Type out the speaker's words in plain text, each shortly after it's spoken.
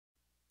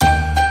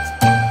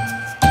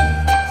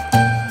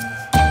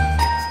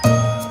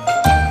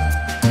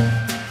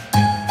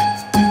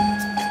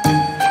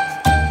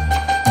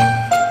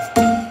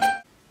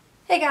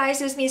guys,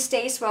 this is me,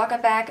 Stacy.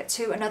 Welcome back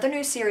to another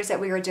new series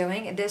that we are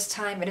doing. This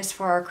time it is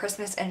for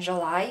Christmas in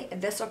July.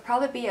 This will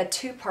probably be a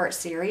two-part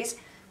series.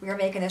 We are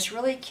making this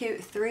really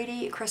cute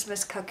 3D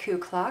Christmas Cuckoo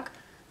Clock.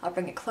 I'll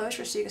bring it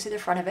closer so you can see the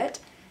front of it.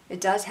 It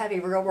does have a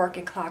real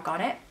working clock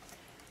on it.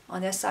 On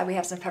this side we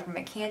have some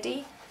peppermint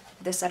candy.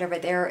 This side over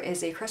there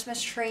is a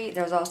Christmas tree.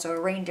 There's also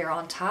a reindeer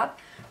on top.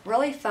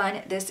 Really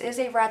fun. This is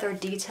a rather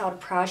detailed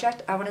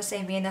project. I want to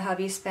say me and the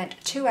hubby spent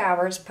 2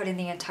 hours putting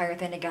the entire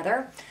thing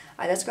together.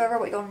 Let's go over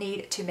what you'll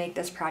need to make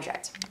this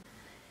project.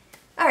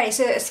 Alright,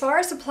 so as far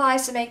as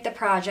supplies to make the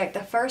project,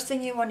 the first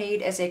thing you will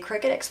need is a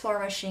Cricut Explorer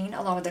machine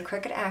along with the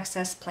Cricut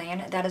Access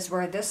Plan. That is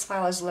where this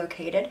file is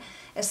located.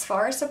 As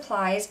far as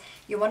supplies,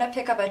 you want to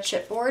pick up a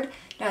chipboard.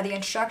 Now the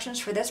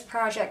instructions for this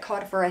project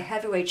called for a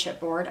heavyweight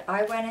chipboard.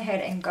 I went ahead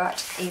and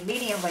got a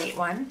medium weight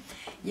one.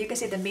 You can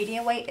see the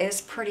medium weight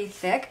is pretty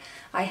thick.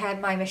 I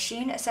had my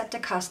machine set to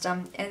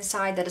custom.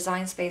 Inside the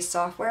Design Space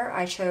software,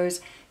 I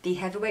chose the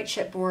heavyweight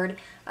chipboard.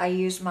 I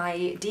used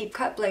my deep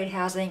cut blade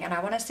housing, and I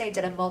want to say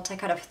did a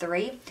multi-cut of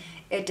 3.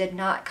 It did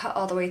not cut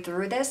all the way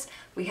through this.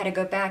 We had to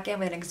go back in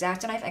with an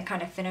X-Acto knife and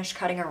kind of finish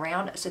cutting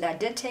around, so that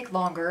did take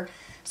longer.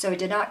 So it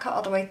did not cut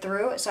all the way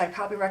through, so I'd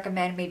probably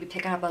recommend maybe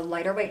picking up a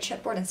lighter weight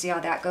chipboard and see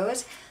how that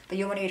goes. But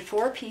you will need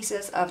 4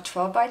 pieces of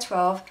 12 by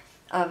 12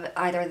 of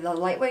either the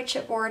lightweight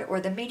chipboard or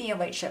the medium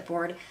weight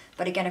chipboard.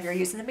 But again, if you're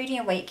using the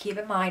medium weight, keep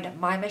in mind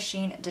my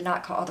machine did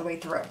not cut all the way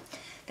through.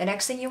 The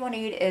next thing you will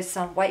need is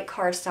some white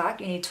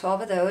cardstock. You need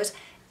 12 of those,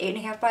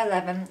 8.5 by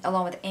 11,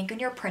 along with ink in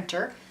your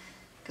printer.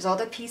 Because all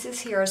the pieces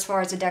here, as far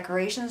as the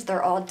decorations,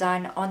 they're all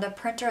done on the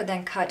printer,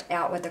 then cut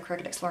out with the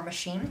Cricut Explorer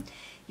machine.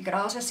 You can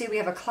also see we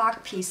have a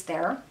clock piece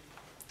there.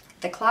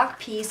 The clock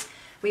piece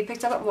we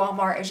picked up at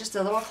Walmart. It's just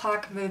a little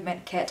clock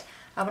movement kit.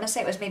 I want to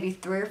say it was maybe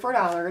 $3 or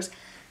 $4.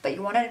 But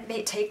you want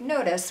to take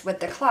notice with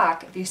the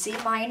clock. If you see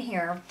mine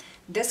here,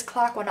 this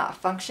clock will not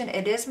function.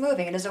 It is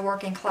moving, it is a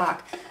working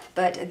clock,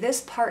 but this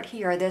part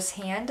here, this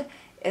hand,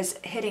 is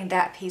hitting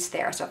that piece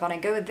there. So if when I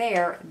go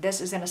there, this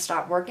is going to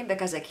stop working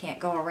because it can't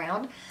go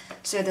around.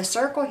 So the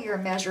circle here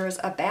measures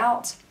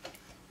about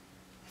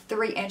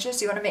 3 inches.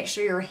 So you want to make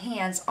sure your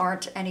hands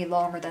aren't any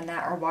longer than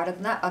that or wider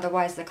than that,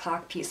 otherwise the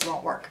clock piece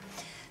won't work.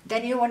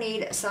 Then you will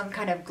need some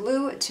kind of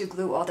glue to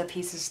glue all the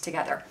pieces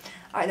together.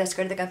 Alright, let's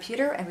go to the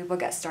computer and we will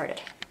get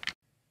started.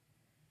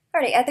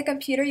 Alright, at the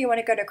computer you want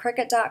to go to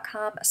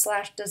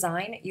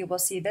cricut.com/design. You will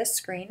see this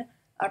screen,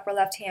 upper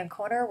left hand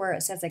corner where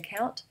it says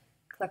account.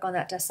 Click on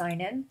that to sign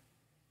in.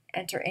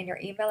 Enter in your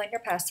email and your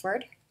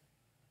password.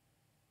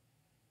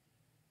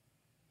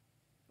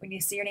 When you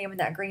see your name in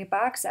that green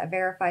box, that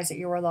verifies that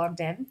you are logged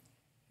in.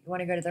 You want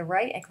to go to the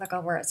right and click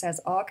on where it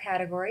says all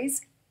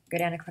categories. Go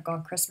down and click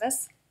on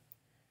Christmas.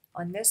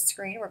 On this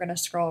screen we're going to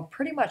scroll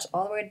pretty much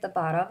all the way to the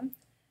bottom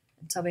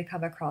until we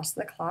come across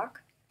the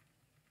clock.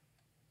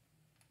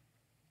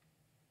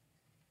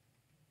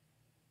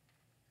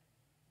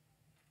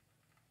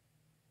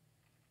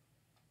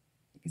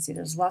 You can see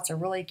there's lots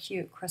of really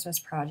cute Christmas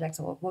projects.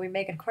 We'll be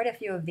making quite a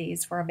few of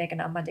these for our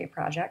Making on Monday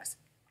projects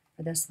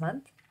for this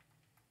month.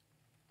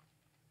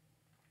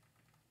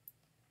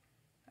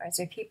 Alright,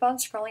 so keep on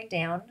scrolling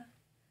down.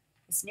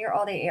 It's near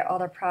all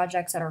the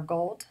projects that are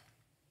gold.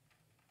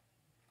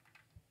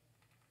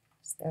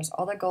 So there's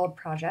all the gold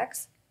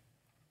projects.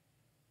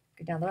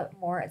 Go down a little bit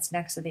more, it's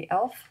next to the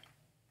elf.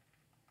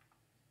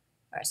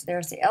 Alright, so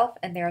there's the elf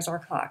and there's our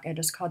clock. It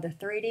is called the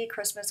 3D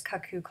Christmas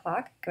Cuckoo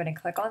Clock. Go ahead and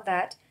click on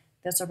that.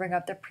 This will bring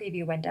up the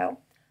preview window.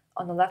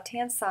 On the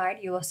left-hand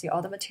side, you will see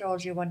all the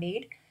materials you will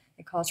need.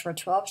 It calls for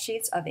 12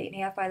 sheets of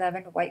 8.5 by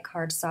 11 white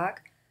cardstock,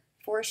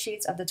 4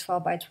 sheets of the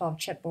 12 by 12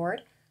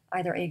 chipboard,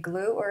 either a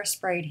glue or a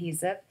spray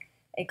adhesive,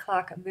 a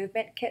clock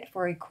movement kit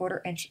for a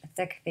 1/4 inch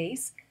thick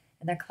face,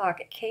 and the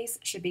clock case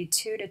should be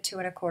 2 to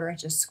 2.25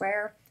 inches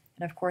square,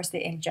 and of course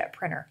the inkjet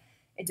printer.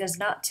 It does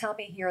not tell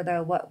me here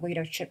though what weight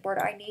of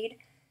chipboard I need,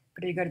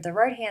 but if you go to the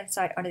right-hand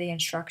side under the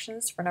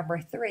instructions for number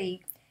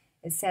 3,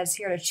 it says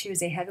here to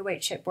choose a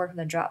heavyweight chipboard from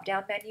the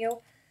drop-down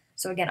menu.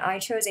 So again, I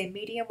chose a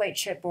medium weight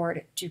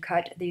chipboard to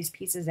cut these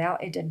pieces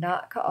out. It did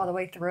not cut all the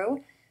way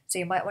through, so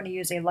you might want to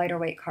use a lighter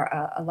weight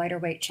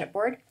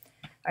chipboard.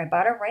 All right,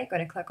 bottom right, go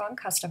to click on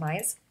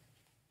Customize.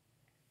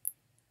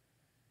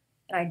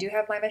 And I do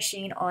have my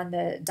machine on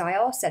the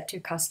dial set to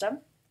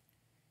custom.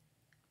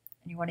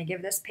 And you want to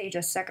give this page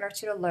a second or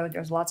two to load.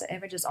 There's lots of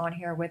images on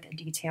here with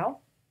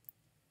detail.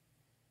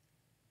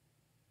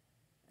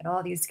 And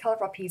all these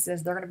colorful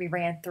pieces, they're going to be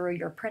ran through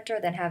your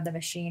printer, then have the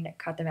machine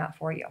cut them out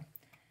for you. All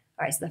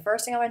right, so the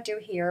first thing I'm going to do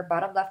here,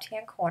 bottom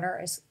left-hand corner,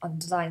 is on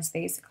Design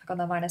Space. Click on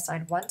the minus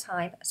sign 1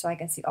 time so I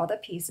can see all the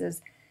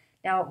pieces.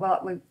 Now,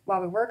 while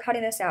we were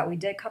cutting this out, we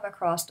did come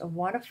across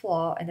one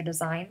flaw in the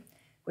design,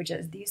 which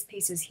is these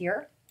pieces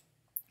here.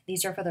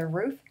 These are for the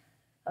roof.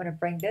 I'm going to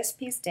bring this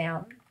piece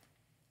down,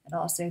 and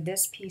also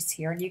this piece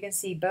here. And you can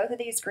see both of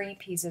these green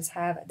pieces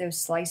have those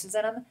slices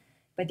in them,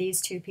 but these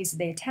 2 pieces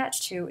they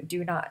attach to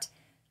do not.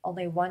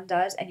 Only one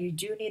does, and you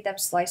do need them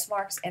slice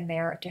marks in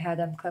there to have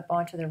them clip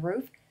onto the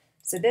roof.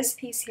 So this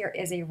piece here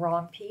is a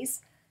wrong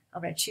piece.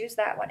 I'm going to choose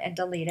that one and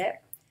delete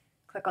it.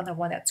 click on the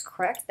one that's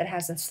correct, that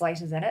has the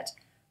slices in it,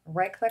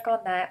 right click on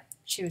that,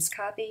 choose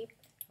copy,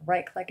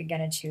 right click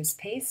again and choose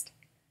paste.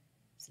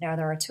 So now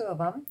there are two of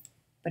them,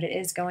 but it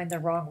is going the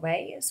wrong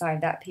way, so I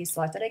have that piece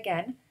selected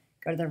again.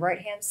 Go to the right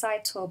hand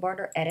side toolbar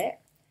or edit.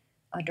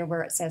 Under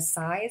where it says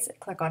size,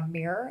 click on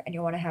mirror, and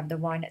you want to have the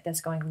one that's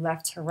going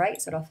left to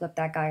right, so it'll flip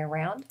that guy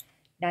around.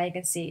 Now you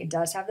can see it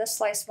does have the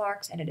slice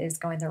marks and it is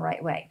going the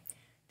right way.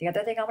 The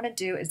other thing I'm going to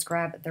do is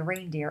grab the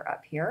reindeer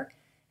up here,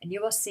 and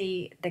you will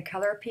see the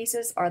color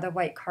pieces are the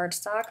white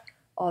cardstock,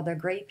 all the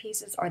gray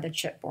pieces are the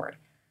chipboard.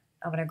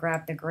 I'm going to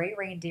grab the gray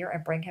reindeer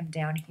and bring him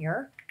down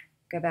here.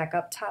 Go back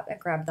up top and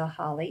grab the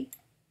holly.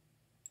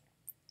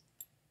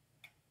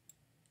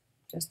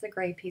 Just the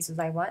gray pieces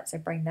I want, so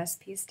bring this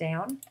piece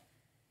down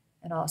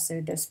and also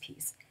this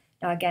piece.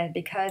 Now again,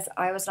 because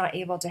I was not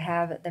able to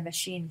have the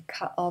machine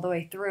cut all the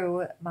way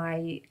through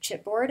my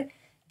chipboard,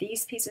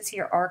 these pieces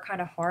here are kind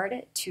of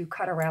hard to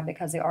cut around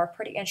because they are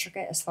pretty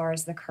intricate as far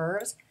as the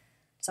curves.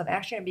 So I'm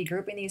actually going to be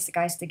grouping these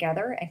guys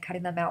together and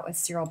cutting them out with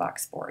cereal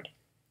box board.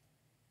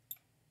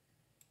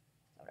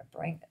 I'm going to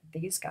bring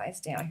these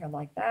guys down here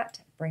like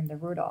that, bring the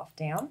Rudolph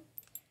down,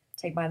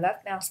 take my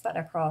left mouse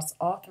button across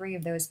all three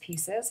of those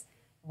pieces,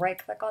 right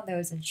click on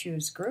those and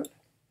choose group.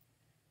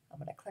 I'm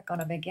going to click on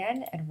them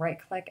again and right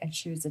click and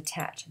choose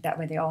attach. That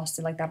way they all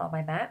stay like that on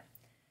my mat.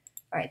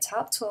 All right,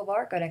 top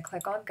toolbar, go ahead and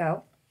click on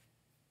go.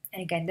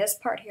 And again, this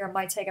part here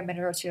might take a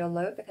minute or two to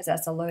load because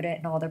that's to load it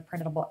in all the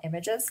printable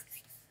images.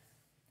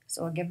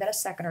 So we'll give that a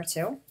second or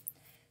two.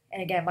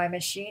 And again, my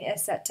machine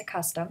is set to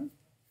custom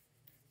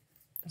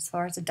as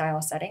far as the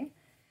dial setting.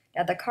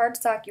 Now the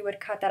cardstock, you would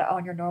cut that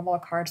on your normal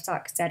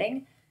cardstock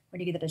setting. When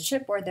you get to the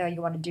chipboard though,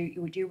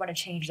 you do want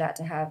to change that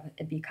to have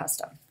it be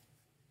custom.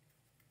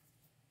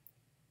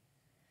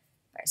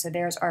 Alright, so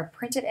there's our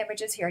printed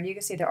images here, and you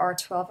can see there are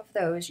 12 of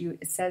those.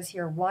 It says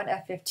here 1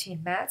 of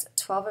 15 mats.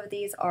 12 of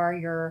these are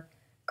your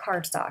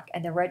cardstock,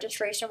 and the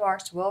registration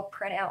marks will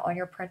print out on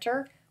your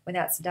printer. When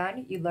that's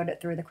done, you load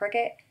it through the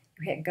Cricut,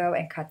 you hit go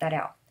and cut that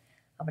out.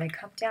 I'm going to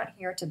come down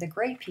here to the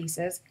gray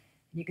pieces,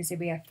 and you can see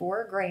we have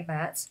 4 gray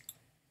mats.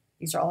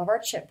 These are all of our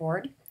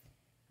chipboard.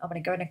 I'm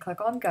going to go ahead and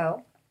click on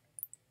go.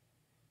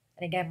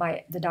 And again,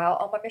 the dial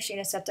on my machine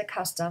is set to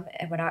custom,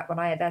 and when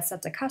that's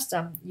set to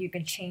custom, you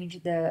can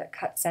change the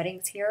cut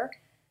settings here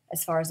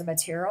as far as the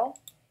material.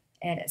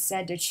 And it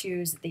said to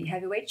choose the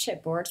heavyweight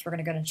chipboard, so we're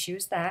going to go and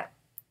choose that.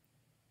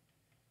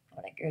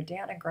 I'm going to go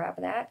down and grab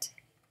that.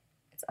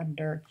 It's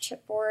under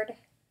chipboard.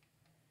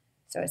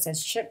 So it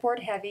says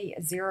chipboard heavy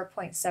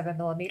 0.7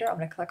 millimeter. I'm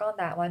going to click on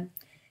that one.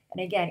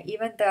 And again,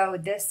 even though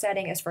this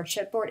setting is for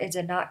chipboard, it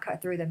did not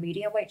cut through the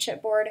medium weight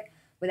chipboard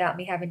without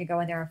me having to go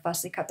in there and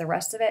fussily cut the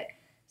rest of it.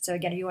 So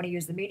again, if you want to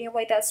use the medium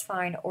weight, that's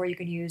fine, or you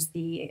can use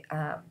the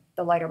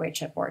lighter weight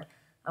chipboard.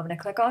 I'm going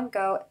to click on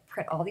go,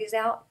 print all these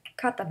out,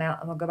 cut them out,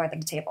 and we'll go back to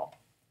the table.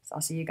 So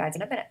I'll see you guys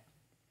in a minute.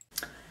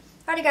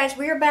 Alrighty guys,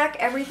 we are back.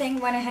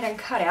 Everything went ahead and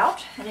cut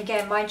out. And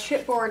again, my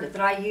chipboard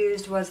that I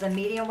used was the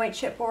medium weight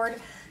chipboard,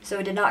 so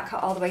it did not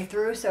cut all the way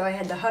through. So I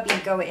had the hubby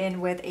go in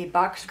with a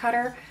box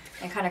cutter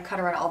and kind of cut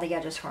around all the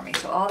edges for me.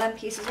 So all them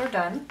pieces are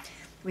done.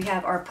 We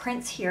have our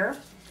prints here.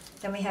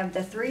 Then we have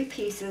the 3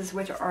 pieces,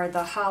 which are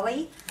the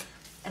holly,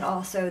 and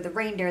also the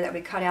reindeer that we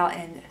cut out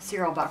in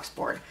cereal box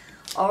board.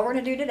 All we're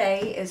going to do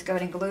today is go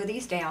ahead and glue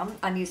these down.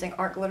 I'm using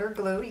art glitter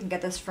glue. You can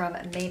get this from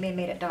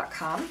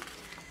maymaymadeit.com.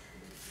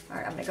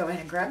 Alright, I'm going to go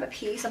ahead and grab a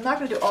piece. I'm not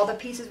going to do all the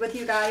pieces with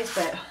you guys,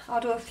 but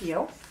I'll do a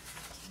few.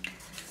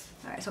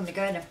 Alright, so I'm going to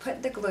go ahead and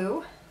put the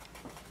glue,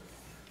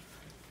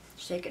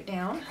 shake it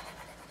down,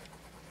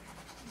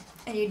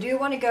 and you do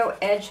want to go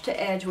edge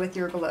to edge with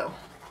your glue.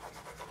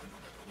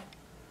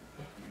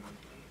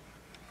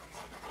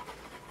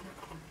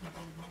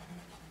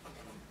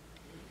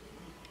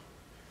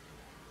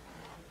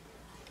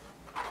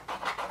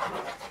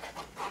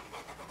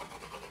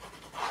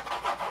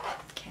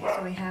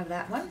 So we have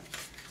that one.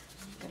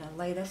 I'm going to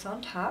lay this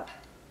on top.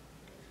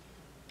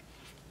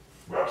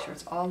 Make sure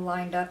it's all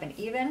lined up and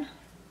even.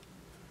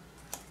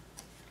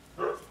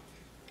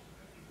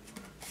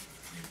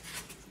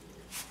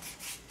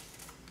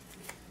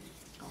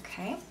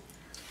 Okay.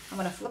 I'm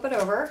going to flip it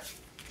over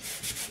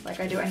like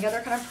I do any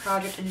other kind of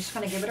project and just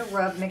kind of give it a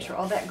rub, make sure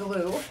all that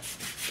glue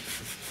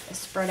is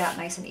spread out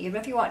nice and even.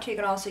 If you want to, you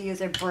can also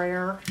use a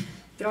brayer.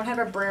 If you don't have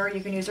a brayer,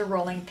 you can use a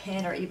rolling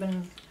pin or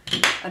even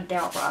a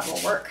dowel rod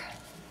will work.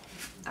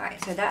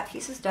 Alright, so that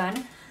piece is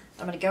done.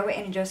 I'm going to go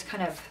in and just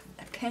kind of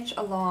pinch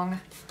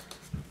along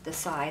the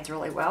sides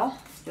really well,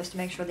 just to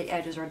make sure the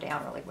edges are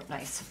down really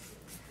nice.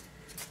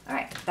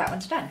 Alright, that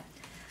one's done.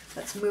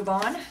 Let's move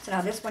on. So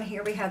now this one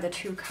here, we have the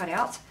 2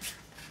 cutouts.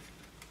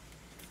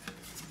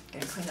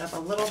 Going to clean it up a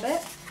little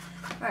bit.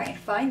 Alright,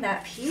 find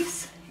that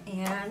piece,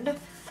 and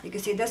you can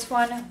see this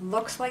one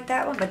looks like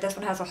that one, but this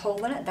one has a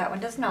hole in it. That one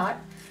does not.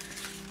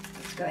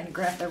 Let's go ahead and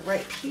grab the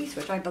right piece,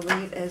 which I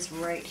believe is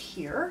right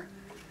here.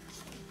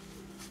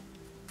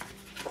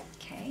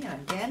 Okay,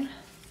 and again,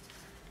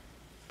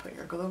 put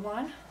your glue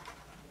on. You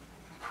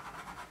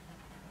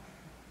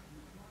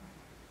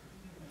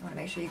want to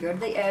make sure you go to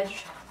the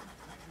edge.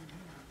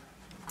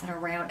 and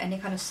around any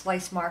kind of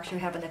slice marks you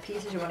have in the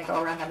pieces. You want to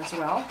go around them as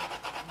well.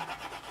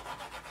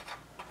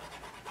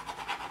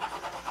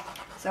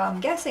 So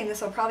I'm guessing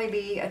this will probably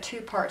be a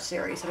two-part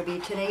series. It'll be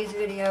today's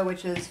video,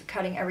 which is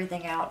cutting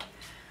everything out,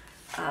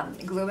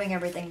 gluing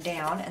everything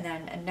down, and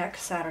then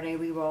next Saturday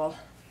we will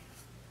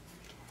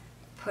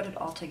put it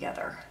all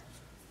together.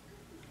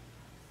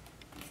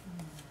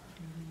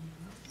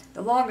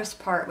 The longest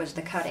part was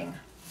the cutting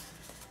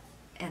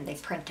and the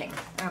printing.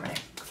 I'm going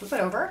to flip it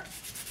over.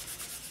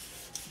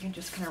 You can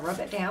just kind of rub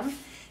it down.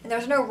 And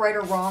there's no right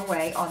or wrong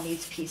way on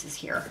these pieces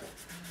here.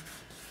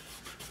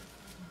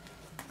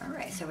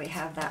 Alright, so we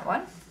have that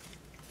one.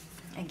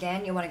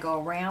 Again, you want to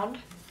go around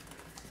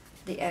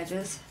the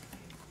edges.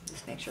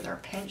 Just make sure they're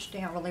pinched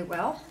down really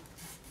well.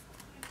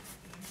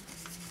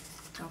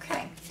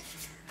 Okay.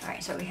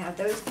 Alright, so we have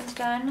those things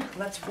done.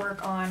 Let's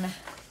work on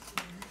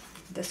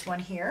this one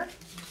here,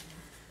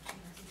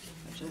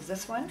 which is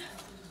this one.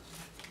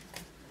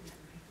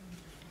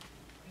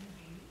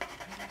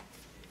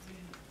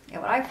 Yeah,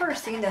 when I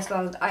first seen this,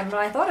 when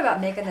I thought about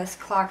making this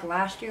clock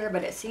last year,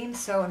 but it seemed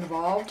so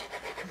involved.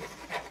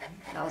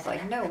 And I was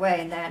like, no way.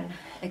 And then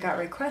it got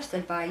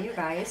requested by you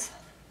guys.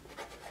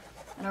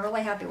 And I'm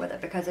really happy with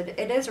it because it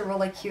is a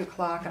really cute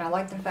clock. And I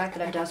like the fact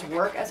that it does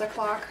work as a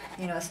clock.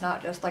 You know, it's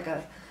not just like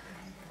a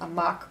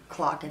mock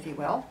clock, if you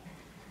will.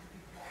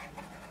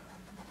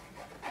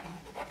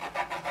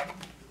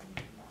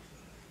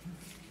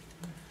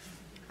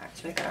 Alright,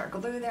 so we got our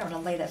glue there. I'm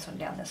going to lay this one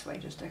down this way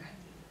just to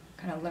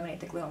kind of eliminate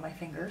the glue on my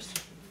fingers.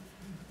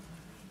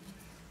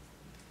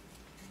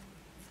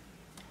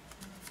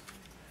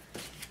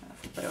 I'll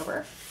flip it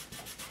over.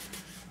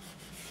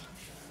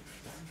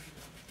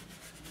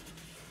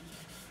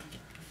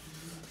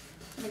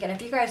 And again,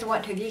 if you guys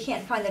want to, if you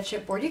can't find the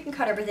chipboard, you can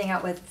cut everything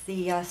out with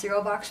the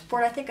cereal box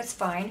board. I think it's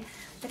fine.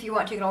 If you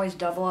want to, you can always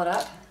double it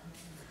up.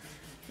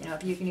 You know,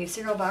 if you can use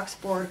cereal box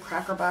board,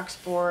 cracker box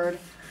board,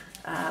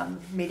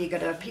 maybe go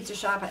to a pizza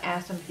shop and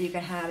ask them if you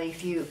can have a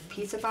few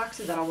pizza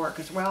boxes. That'll work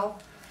as well.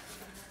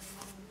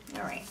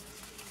 Alright.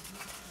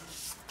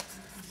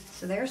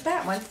 So there's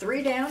that one.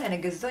 3 down and a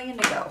gazillion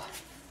to go.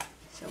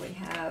 So we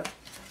have,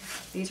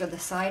 these are the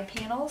side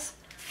panels.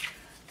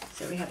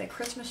 So we have a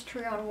Christmas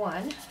tree on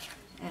one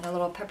and a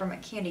little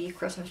peppermint candy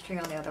Christmas tree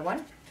on the other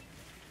one.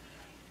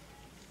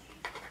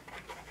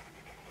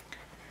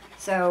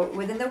 So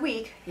within the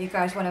week, you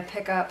guys want to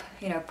pick up,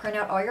 you know, print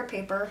out all your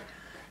paper,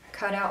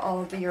 cut out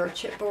all of your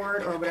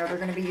chipboard or whatever you're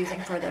going to be using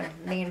for the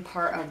main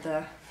part of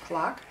the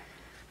clock,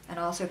 and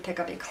also pick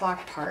up a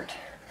clock part.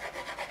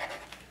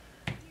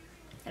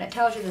 And it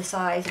tells you the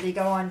size. If you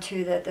go on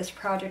to this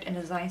project in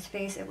Design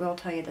Space, it will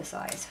tell you the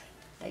size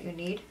that you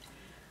need.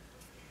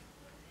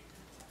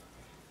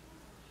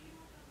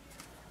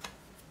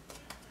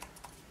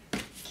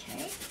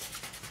 Okay.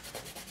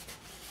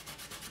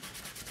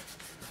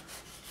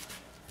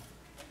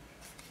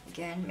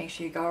 Again, make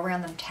sure you go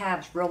around them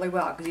tabs really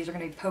well because these are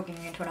going to be poking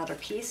into another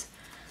piece.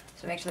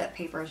 So make sure that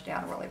paper is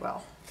down really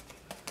well.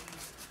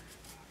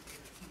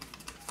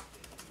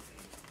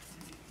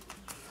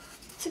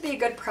 This would be a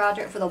good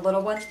project for the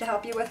little ones to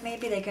help you with.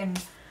 Maybe they can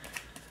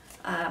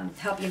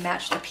help you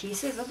match the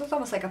pieces. This is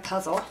almost like a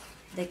puzzle.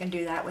 They can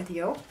do that with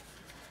you.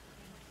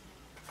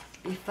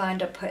 Be fun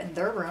to put in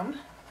their room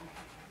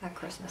at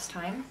Christmas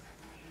time.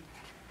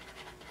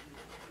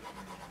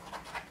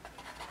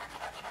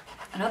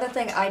 Another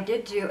thing I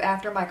did do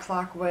after my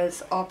clock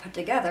was all put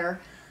together,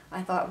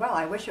 I thought, well,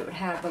 I wish it would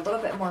have a little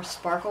bit more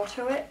sparkle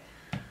to it.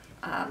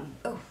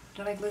 Oh,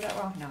 did I glue that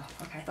wrong? No.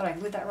 Okay, I thought I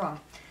glued that wrong.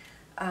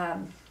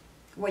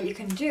 What you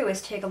can do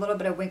is take a little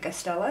bit of Wink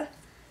Stella,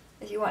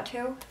 if you want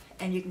to,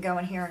 and you can go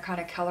in here and kind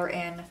of color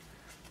in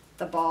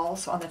the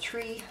balls on the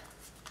tree.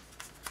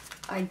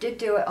 I did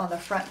do it on the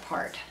front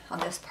part. On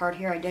this part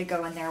here, I did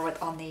go in there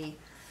on the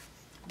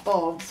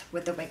bulbs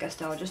with the Wink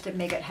Stella, just to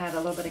make it have a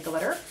little bit of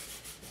glitter.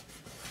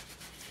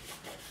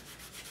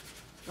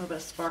 A little bit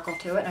of sparkle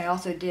to it. And I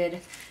also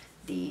did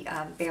the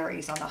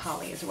berries on the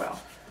holly as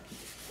well.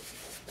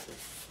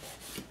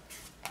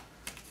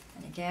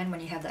 And again,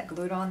 when you have that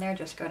glued on there,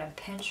 just go ahead and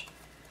pinch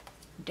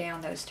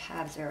down those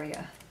tabs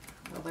area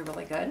really,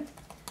 really good.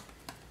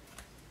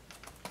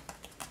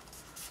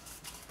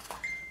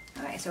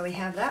 Alright, so we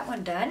have that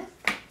one done.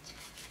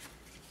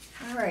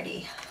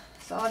 Alrighty,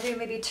 so I'll do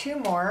maybe 2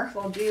 more.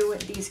 We'll do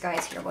these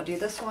guys here. We'll do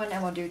this one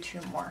and we'll do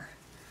 2 more.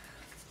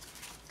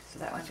 So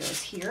that one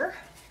goes here.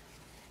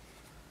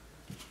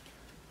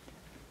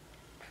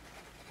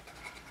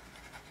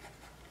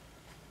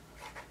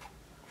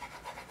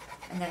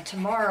 And then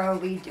tomorrow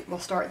we'll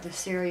start the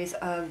series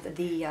of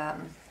the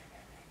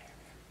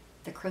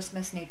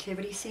Christmas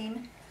nativity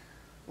scene.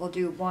 We'll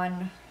do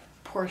one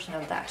portion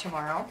of that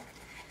tomorrow,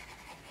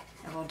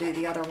 and we'll do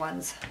the other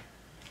ones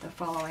the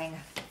following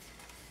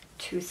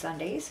 2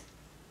 Sundays.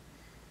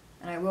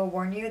 And I will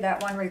warn you,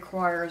 that one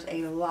requires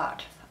a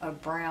lot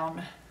of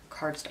brown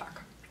cardstock.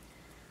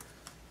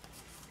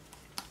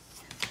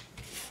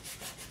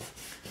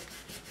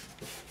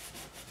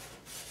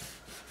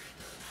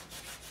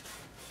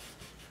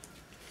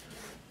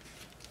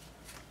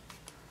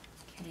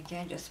 And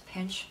again, just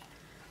pinch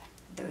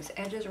those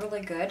edges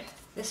really good.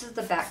 This is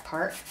the back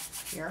part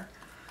here.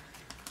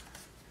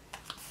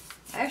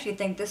 I actually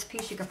think this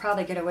piece you can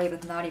probably get away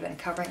with not even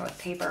covering it with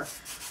paper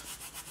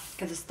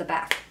because it's the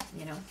back,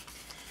 you know.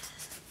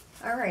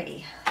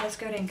 Alrighty, let's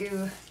go ahead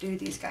and do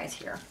these guys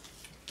here.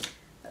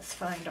 Let's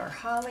find our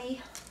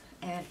holly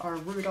and our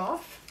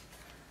Rudolph.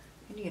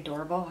 Isn't he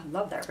adorable? I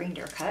love that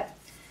reindeer cut.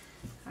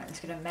 Alright, let's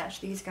go and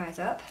match these guys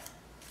up.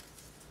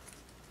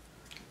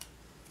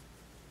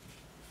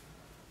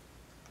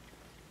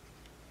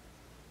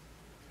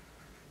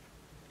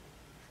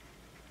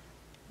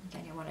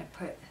 Again, you want to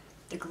put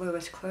the glue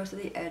as close to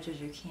the edge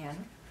as you can.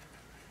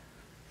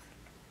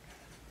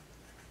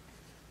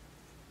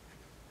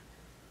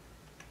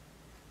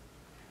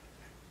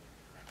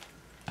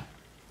 I'm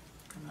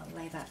going to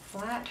lay that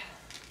flat.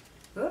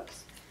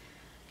 Oops,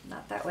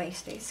 not that way,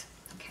 Stace.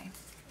 Okay.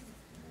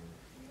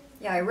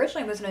 Yeah, I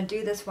originally was going to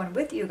do this one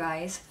with you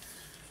guys.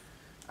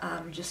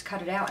 Just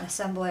cut it out and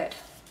assemble it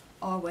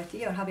all with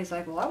you. And hubby's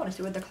like, well, I want to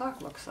see what the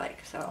clock looks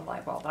like. So I'm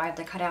like, well, I have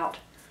to cut out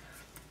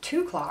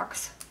 2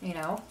 clocks, you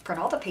know,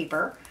 print all the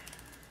paper.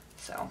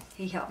 So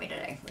he helped me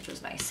today, which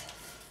was nice.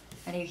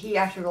 And he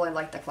actually really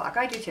liked the clock.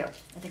 I do too.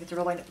 I think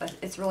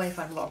it's really a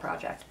fun little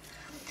project.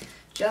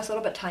 Just a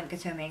little bit time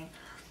consuming,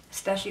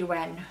 especially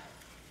when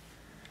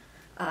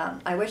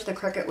I wish the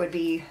Cricut would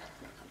be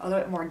a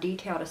little bit more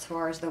detailed as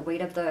far as the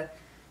weight of the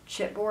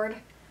chipboard,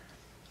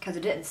 because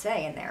it didn't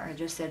say in there. It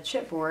just said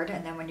chipboard,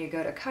 and then when you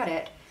go to cut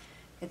it,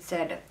 it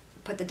said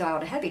put the dial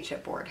to heavy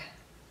chipboard.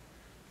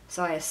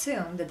 So I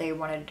assumed that they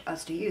wanted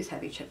us to use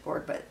heavy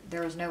chipboard, but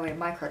there was no way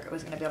my Cricut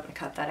was going to be able to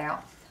cut that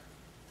out.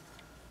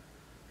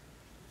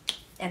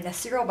 And the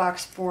cereal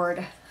box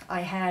board,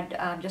 I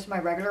had just my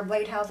regular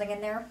blade housing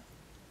in there,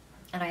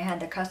 and I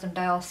had the custom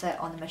dial set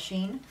on the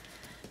machine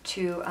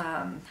to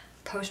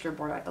poster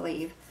board, I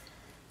believe,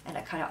 and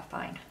it cut out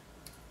fine.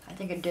 I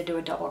think it did do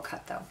a double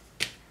cut though.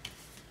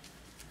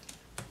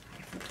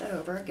 I flipped that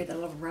over, get that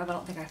little rub. I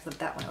don't think I flipped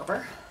that one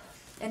over.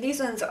 And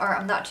these ones are,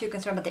 I'm not too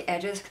concerned about the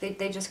edges,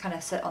 they just kind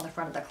of sit on the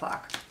front of the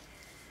clock.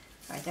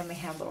 Alright, then we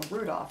have little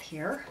Rudolph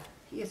here.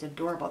 He is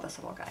adorable, this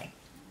little guy.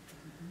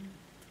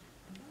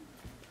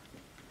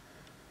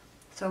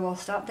 So we'll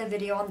stop the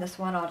video on this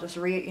one. I'll just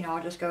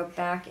I'll just go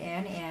back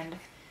in and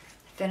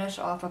finish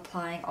off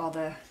applying all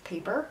the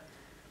paper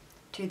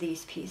to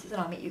these pieces,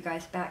 and I'll meet you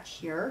guys back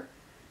here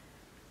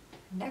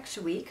next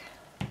week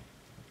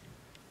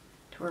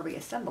to where we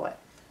assemble it.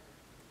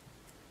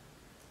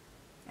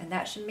 And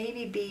that should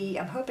maybe be,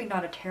 I'm hoping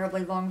not a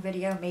terribly long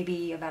video,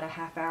 maybe about a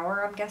half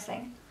hour, I'm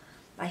guessing.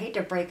 I hate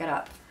to break it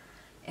up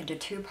into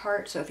 2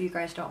 parts, so if you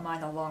guys don't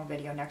mind the long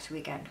video next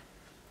weekend,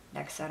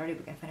 next Saturday,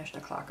 we can finish the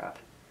clock up.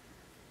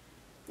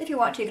 If you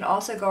want to, you can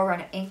also go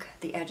around and ink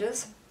the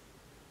edges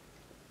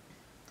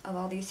of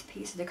all these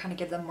pieces to kind of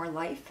give them more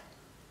life.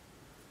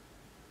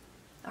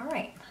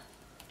 Alright.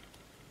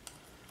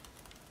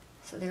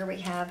 So there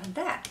we have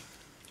that.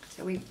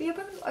 So we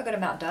have a good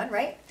amount done,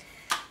 right?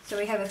 So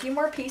we have a few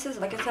more pieces.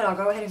 Like I said, I'll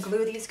go ahead and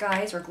glue these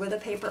guys, or glue the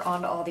paper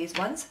onto all these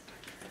ones.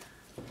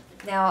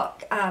 Now,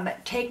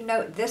 take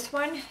note, this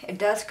one, it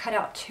does cut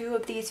out 2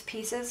 of these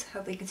pieces.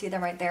 Hopefully you can see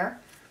them right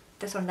there.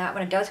 This one, that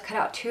one, it does cut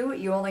out 2.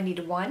 You only need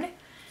 1.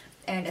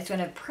 And it's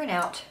going to print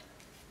out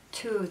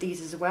 2 of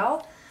these as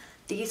well.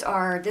 These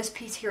are, this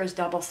piece here is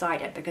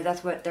double-sided because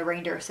that's what the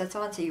reindeer sits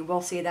on, so you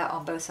will see that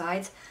on both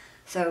sides.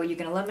 So you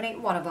can eliminate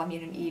one of them. You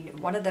need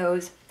 1 of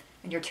those,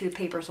 and your 2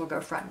 papers will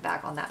go front and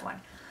back on that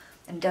one.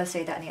 And it does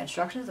say that in the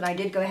instructions, and I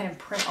did go ahead and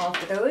print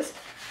off of those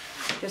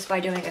just by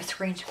doing a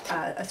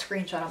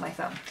screenshot on my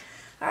phone.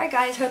 Alright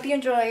guys, hope you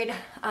enjoyed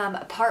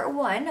part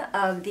 1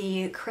 of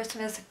the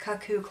Christmas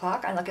Cuckoo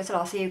Clock. And like I said,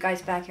 I'll see you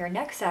guys back here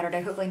next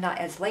Saturday, hopefully not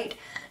as late,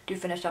 to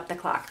finish up the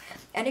clock.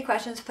 Any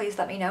questions, please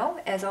let me know.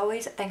 As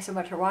always, thanks so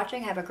much for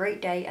watching. Have a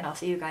great day, and I'll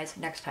see you guys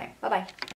next time. Bye-bye.